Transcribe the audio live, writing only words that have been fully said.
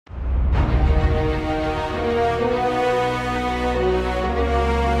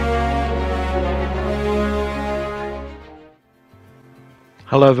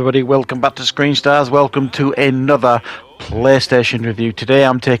Hello everybody, welcome back to Screenstars, welcome to another PlayStation review. Today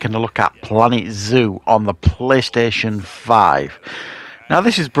I'm taking a look at Planet Zoo on the PlayStation 5. Now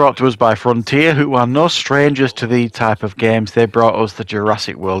this is brought to us by Frontier, who are no strangers to these type of games. They brought us the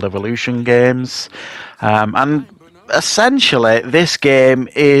Jurassic World Evolution games, and essentially this game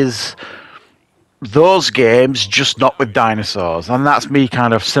is those games, just not with dinosaurs. And that's me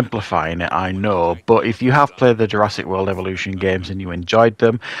kind of simplifying it, I know. But if you have played the Jurassic World Evolution games and you enjoyed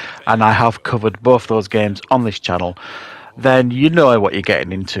them, and I have covered both those games on this channel, then you know what you're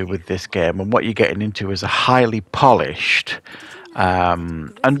getting into with this game. And what you're getting into is a highly polished,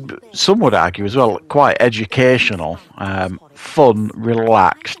 and some would argue as well, quite educational, fun,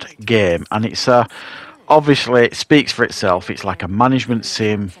 relaxed game. And it's a... Obviously, it speaks for itself. It's like a management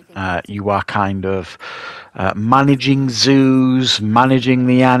sim. You are kind of managing zoos, managing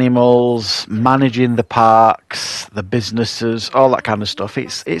the animals, managing the parks, the businesses, all that kind of stuff.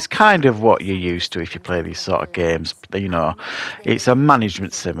 It's kind of what you're used to if you play these sort of games. You know, it's a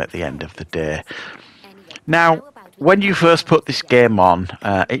management sim at the end of the day. Now, when you first put this game on,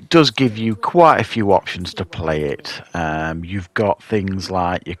 it does give you quite a few options to play it. You've got things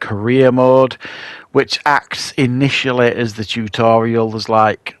like your career mode, which acts initially as the tutorial. There's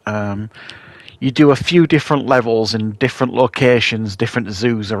like, you do a few different levels in different locations, different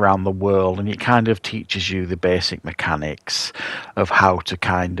zoos around the world, and it kind of teaches you the basic mechanics of how to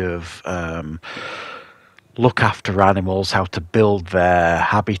kind of look after animals, how to build their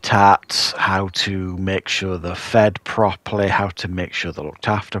habitats, how to make sure they're fed properly, how to make sure they're looked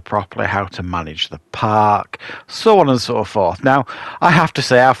after properly, how to manage the park, so on and so forth. Now, I have to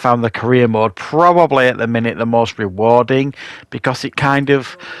say I found the career mode probably at the minute the most rewarding, because it kind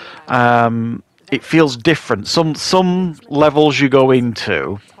of it feels different. Some levels you go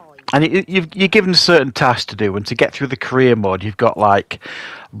into, and you're given certain tasks to do, and to get through the career mode, you've got like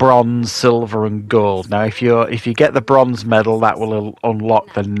bronze, silver, and gold. Now, if you get the bronze medal, that will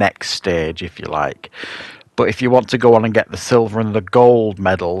unlock the next stage, if you like. But if you want to go on and get the silver and the gold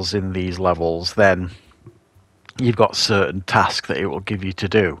medals in these levels, then you've got certain tasks that it will give you to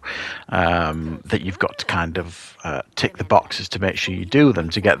do, that you've got to kind of tick the boxes to make sure you do them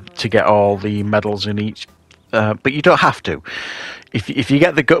to get all the medals in each. But you don't have to. If you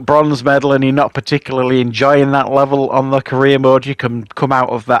get the bronze medal and you're not particularly enjoying that level on the career mode, you can come out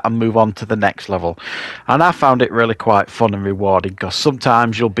of that and move on to the next level. And I found it really quite fun and rewarding, because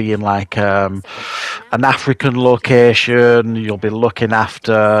sometimes you'll be in like an African location, you'll be looking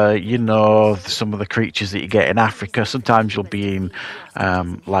after, you know, some of the creatures that you get in Africa. Sometimes you'll be in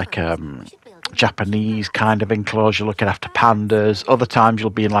Japanese kind of enclosure looking after pandas. Other times you'll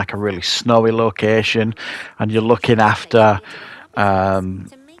be in like a really snowy location and you're looking after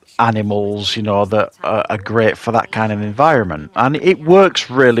animals, you know, that are great for that kind of environment. And it works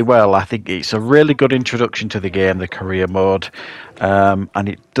really well. I think it's a really good introduction to the game, the career mode, and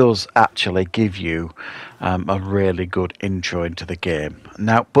it does actually give you a really good intro into the game.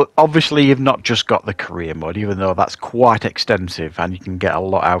 Now, but obviously you've not just got the career mode, even though that's quite extensive and you can get a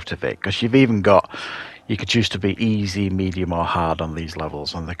lot out of it, because you've even got, you could choose to be easy, medium, or hard on these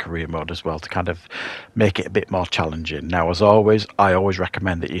levels on the career mode as well, to kind of make it a bit more challenging. Now, as always, I always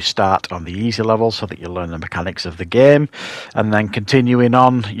recommend that you start on the easy level so that you learn the mechanics of the game, and then continuing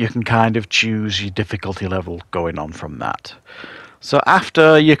on, you can kind of choose your difficulty level going on from that. So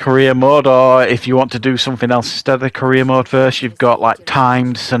after your career mode, or if you want to do something else instead of the career mode first, you've got like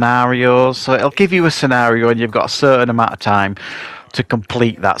timed scenarios. So it'll give you a scenario and you've got a certain amount of time to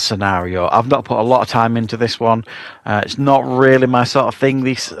complete that scenario. I've not put a lot of time into this one. It's not really my sort of thing,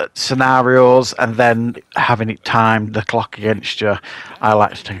 these scenarios and then having it timed, the clock against you. I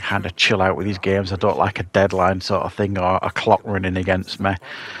like to kind of chill out with these games. I don't like a deadline sort of thing or a clock running against me.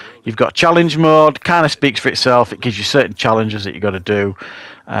 You've got challenge mode, kind of speaks for itself. It gives you certain challenges that you've got to do.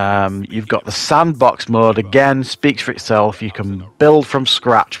 You've got the sandbox mode, again, speaks for itself. You can build from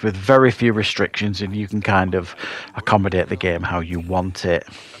scratch with very few restrictions, and you can kind of accommodate the game how you want it.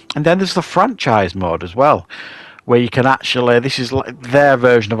 And then there's the franchise mode as well, where you can actually, this is like their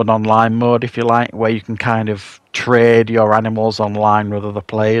version of an online mode, if you like, where you can kind of trade your animals online with other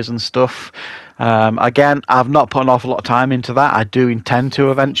players and stuff. Again, I've not put an awful lot of time into that. I do intend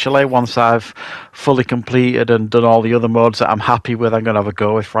to eventually, once I've fully completed and done all the other modes that I'm happy with. I'm going to have a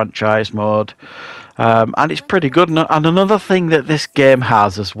go with franchise mode, and it's pretty good. And another thing that this game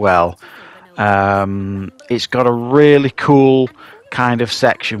has as well, it's got a really cool kind of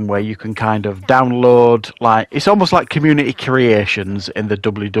section where you can kind of download, like, it's almost like community creations in the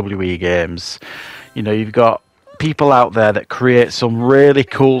WWE games. You know, you've got people out there that create some really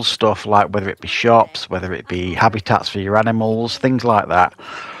cool stuff, like whether it be shops, whether it be habitats for your animals, things like that.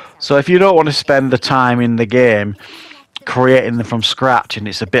 So if you don't want to spend the time in the game creating them from scratch and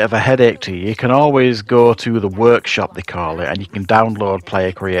it's a bit of a headache to you, you can always go to the workshop, they call it, and you can download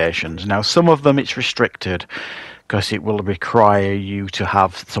player creations. Now, some of them it's restricted because it will require you to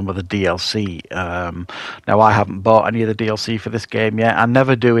have some of the DLC. Now, I haven't bought any of the DLC for this game yet. I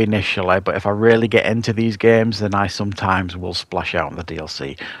never do initially, but if I really get into these games, then I sometimes will splash out on the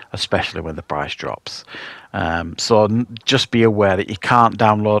DLC, especially when the price drops. So just be aware that you can't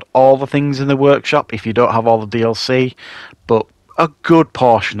download all the things in the workshop if you don't have all the DLC, but a good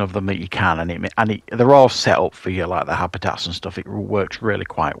portion of them that you can, and they're all set up for you, like the habitats and stuff. It works really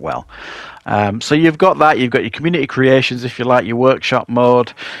quite well. So you've got that. You've got your community creations, if you like, your workshop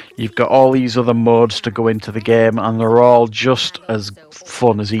mode. You've got all these other modes to go into the game, and they're all just as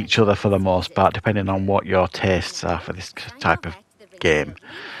fun as each other for the most part, depending on what your tastes are for this type of game.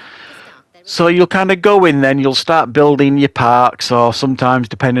 So you'll kind of go in then, you'll start building your parks, or sometimes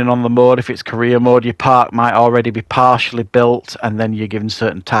depending on the mode, if it's career mode, your park might already be partially built, and then you're given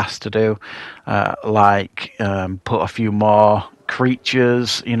certain tasks to do, like put a few more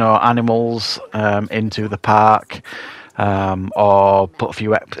creatures, animals into the park, or put a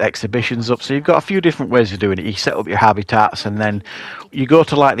few exhibitions up. So you've got a few different ways of doing it. You set up your habitats, and then you go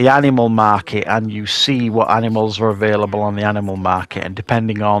to like the animal market and you see what animals are available on the animal market, and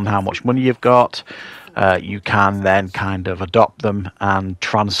depending on how much money you've got, you can then kind of adopt them and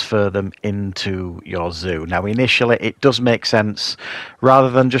transfer them into your zoo. Now, initially, it does make sense, rather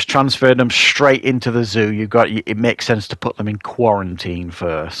than just transfer them straight into the zoo, it makes sense to put them in quarantine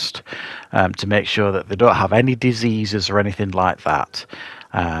first, to make sure that they don't have any diseases or anything like that.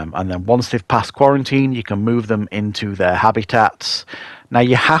 And then once they've passed quarantine, you can move them into their habitats. Now,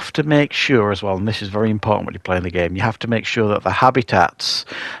 you have to make sure as well, and this is very important when you're playing the game, you have to make sure that the habitats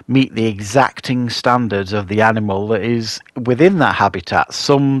meet the exacting standards of the animal that is within that habitat.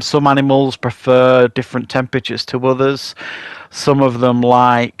 Some animals prefer different temperatures to others. Some of them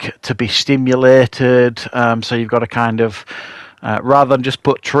like to be stimulated, so you've got to kind of, rather than just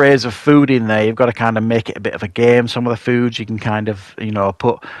put trays of food in there, you've got to kind of make it a bit of a game. Some of the foods you can kind of,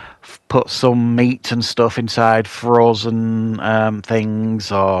 put some meat and stuff inside frozen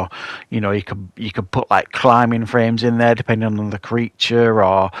things, or you could put like climbing frames in there depending on the creature,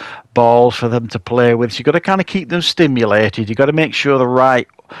 or balls for them to play with. So you've got to kind of keep them stimulated. You've got to make sure the right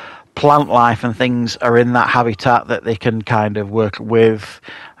plant life and things are in that habitat that they can kind of work with,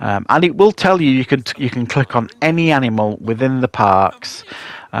 and it will tell you can click on any animal within the parks,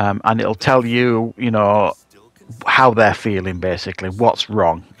 and it'll tell you how they're feeling, basically what's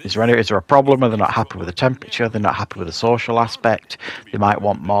wrong. Is there a problem? Are they not happy with the temperature? They're not happy with the social aspect. They might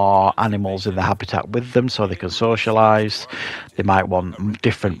want more animals in the habitat with them so they can socialize. They might want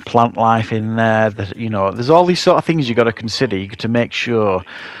different plant life in there. There's all these sort of things you've got to consider to make sure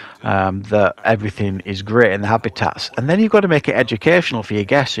that everything is great in the habitats. And then you've got to make it educational for your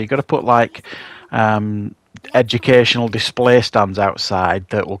guests. So you've got to put like educational display stands outside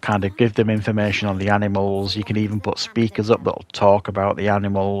that will kind of give them information on the animals. You can even put speakers up that will talk about the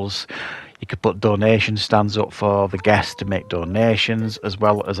animals. You could put donation stands up for the guests to make donations, as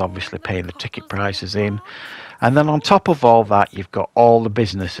well as obviously paying the ticket prices in. And then on top of all that, you've got all the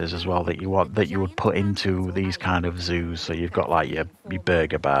businesses as well that you would put into these kind of zoos. So you've got like your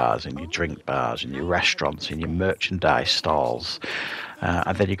burger bars and your drink bars and your restaurants and your merchandise stalls.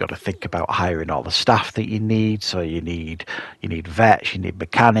 And then you've got to think about hiring all the staff that you need. So you need vets, you need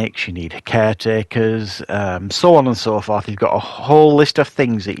mechanics, you need caretakers, so on and so forth. You've got a whole list of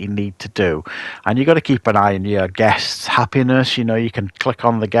things that you need to do, and you've got to keep an eye on your guests' happiness. You can click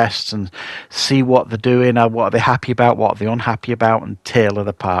on the guests and see what they're doing, or what are they happy about, what are they unhappy about, and tailor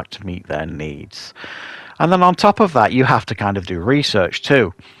the park to meet their needs. And then on top of that, you have to kind of do research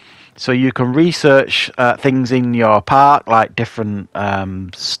too. So you can research things in your park, like different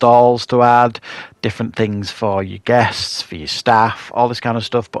stalls to add, different things for your guests, for your staff, all this kind of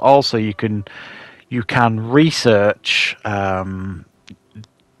stuff. But also you can research the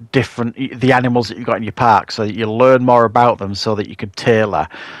animals that you've got in your park, so that you learn more about them, so that you can tailor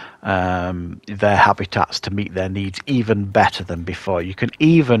their habitats to meet their needs even better than before. You can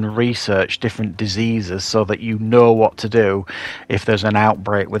even research different diseases so that you know what to do if there's an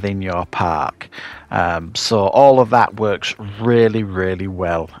outbreak within your park. So all of that works really, really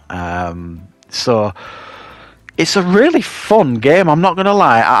well. So It's a really fun game, I'm not going to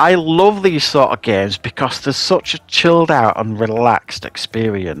lie. I love these sort of games because there's such a chilled out and relaxed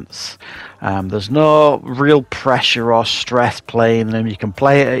experience. There's no real pressure or stress playing them. You can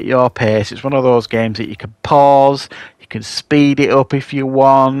play it at your pace. It's one of those games that you can pause, you can speed it up if you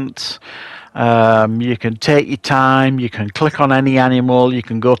want. You can take your time. You can click on any animal. You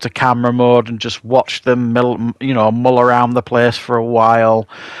can go to camera mode and just watch them, mull around the place for a while.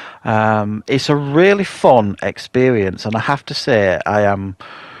 It's a really fun experience, and I have to say I am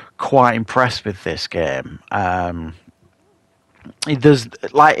quite impressed with this game. There's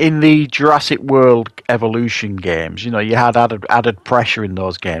like in the Jurassic World evolution games, you had added pressure in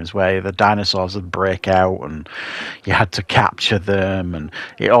those games where the dinosaurs would break out and you had to capture them, and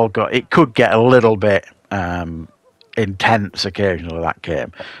it could get a little bit intense occasionally, that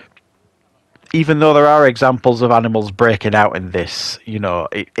game. Even though there are examples of animals breaking out in this,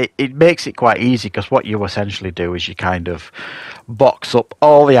 it makes it quite easy, because what you essentially do is you kind of box up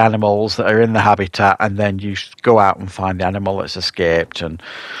all the animals that are in the habitat, and then you go out and find the animal that's escaped, and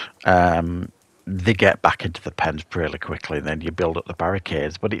they get back into the pens really quickly, and then you build up the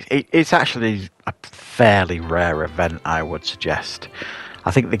barricades. But it's actually a fairly rare event, I would suggest.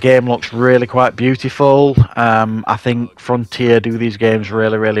 I think the game looks really quite beautiful. I think Frontier do these games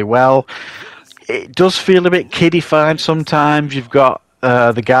really, really well. It does feel a bit kiddified sometimes. You've got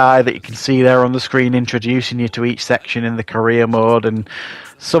the guy that you can see there on the screen introducing you to each section in the career mode, and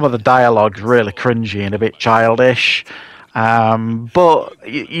some of the dialogue's really cringy and a bit childish. But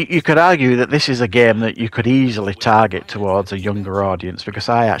you could argue that this is a game that you could easily target towards a younger audience, because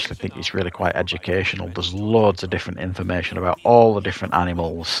I actually think it's really quite educational. There's loads of different information about all the different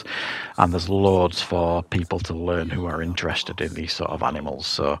animals, and there's loads for people to learn who are interested in these sort of animals.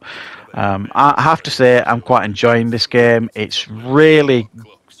 So I have to say I'm quite enjoying this game. It's really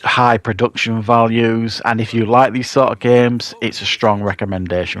high production values, and if you like these sort of games, it's a strong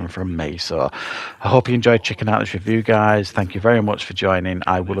recommendation from me. So I hope you enjoyed checking out this review, guys. Thank you very much for joining.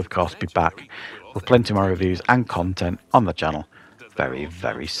 I will of course be back with plenty more reviews and content on the channel very,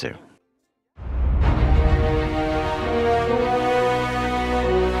 very soon.